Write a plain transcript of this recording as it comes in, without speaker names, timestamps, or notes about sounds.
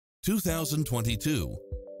2022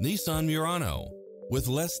 Nissan Murano. With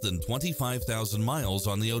less than 25,000 miles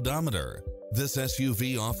on the odometer, this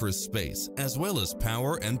SUV offers space as well as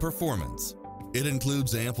power and performance. It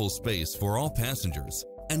includes ample space for all passengers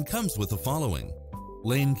and comes with the following: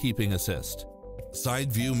 lane keeping assist,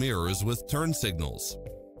 side view mirrors with turn signals,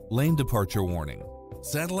 lane departure warning,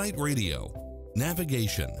 satellite radio,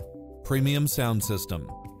 navigation, premium sound system,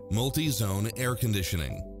 multi-zone air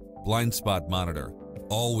conditioning, blind spot monitor,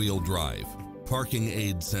 all-wheel drive, parking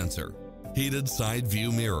aid sensor, heated side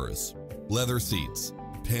view mirrors, leather seats,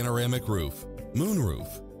 panoramic roof,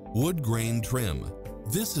 moonroof, wood grain trim.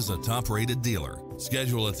 This is a top-rated dealer.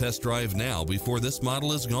 Schedule a test drive now before this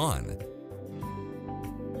model is gone.